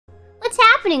What's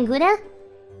happening, Gouda?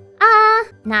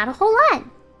 Not a whole lot.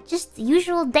 Just the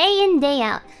usual day in, day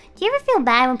out. Do you ever feel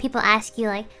bad when people ask you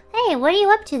like, hey, what are you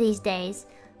up to these days?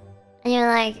 And you're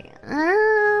like,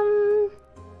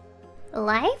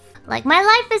 life? Like, my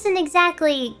life isn't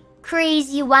exactly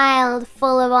crazy, wild,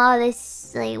 full of all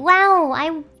this, like, wow,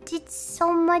 I did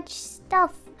so much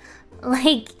stuff.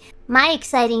 Like, my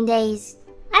exciting days,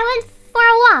 I went for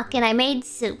a walk and I made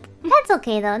soup. That's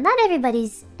okay though, not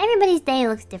everybody's day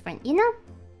looks different, you know?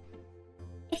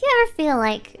 If you ever feel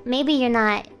like maybe you're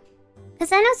not...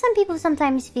 Because I know some people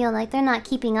sometimes feel like they're not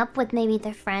keeping up with maybe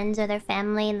their friends or their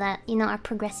family that, you know, are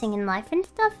progressing in life and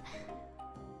stuff.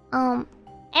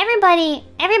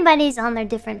 Everybody's on their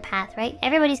different path, right?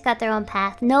 Everybody's got their own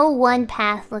path. No one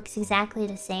path looks exactly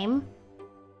the same.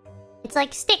 It's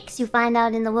like sticks you find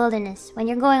out in the wilderness when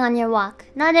you're going on your walk.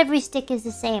 Not every stick is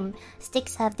the same.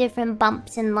 Sticks have different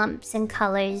bumps and lumps and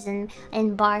colors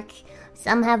and bark.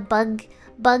 Some have bug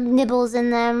nibbles in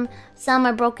them. Some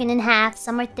are broken in half.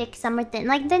 Some are thick, some are thin.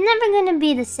 Like, they're never gonna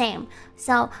be the same.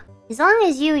 So, as long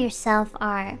as you yourself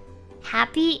are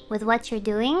happy with what you're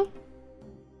doing,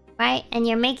 right? And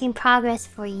you're making progress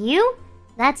for you,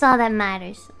 that's all that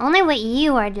matters. Only what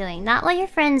you are doing. Not what your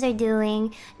friends are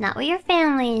doing. Not what your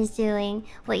family is doing.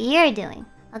 What you're doing.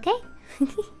 Okay?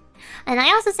 And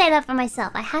I also say that for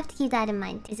myself. I have to keep that in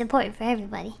mind. It's important for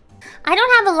everybody. I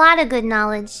don't have a lot of good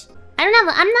knowledge. I'm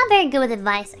not very good with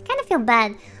advice. I kind of feel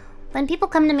bad when people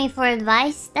come to me for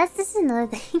advice. This is another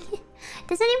thing.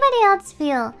 Does anybody else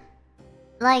feel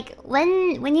like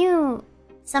when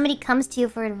somebody comes to you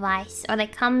for advice or they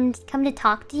come to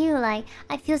talk to you, like,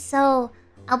 I feel so...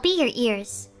 I'll be your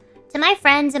ears. To my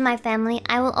friends and my family,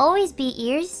 I will always be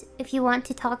ears if you want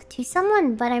to talk to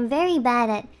someone, but I'm very bad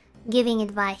at giving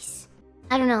advice.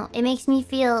 I don't know, it makes me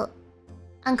feel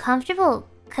uncomfortable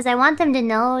because I want them to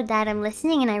know that I'm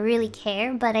listening and I really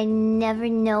care, but I never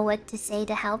know what to say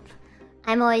to help.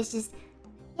 I'm always just,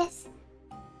 yes,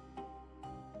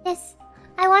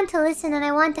 I want to listen and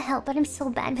I want to help, but I'm so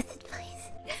bad with advice.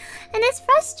 And it's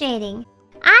frustrating.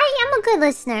 I am a good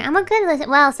listener. I'm a good listener.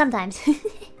 Well, sometimes.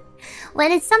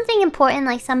 When it's something important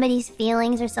like somebody's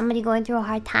feelings or somebody going through a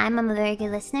hard time, I'm a very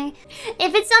good listener.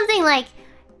 If it's something like,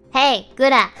 hey,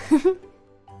 Gura,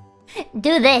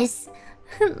 do this.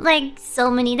 Like,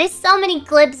 there's so many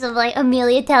clips of like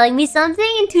Amelia telling me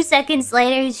something and 2 seconds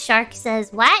later Shark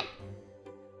says, what?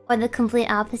 Or the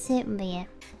complete opposite, but yeah.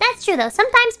 That's true though,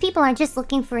 sometimes people are just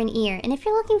looking for an ear. And if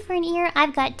you're looking for an ear,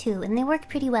 I've got two, and they work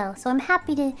pretty well. So I'm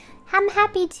happy to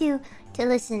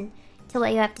listen to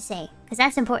what you have to say, because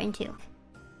that's important too.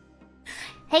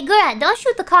 Hey Gura, don't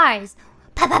shoot the cars!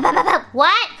 Pa pa pa pa pa!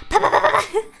 What? Pa pa pa pa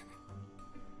pa!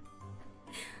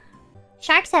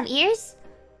 Sharks have ears?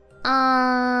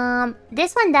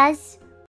 This one does.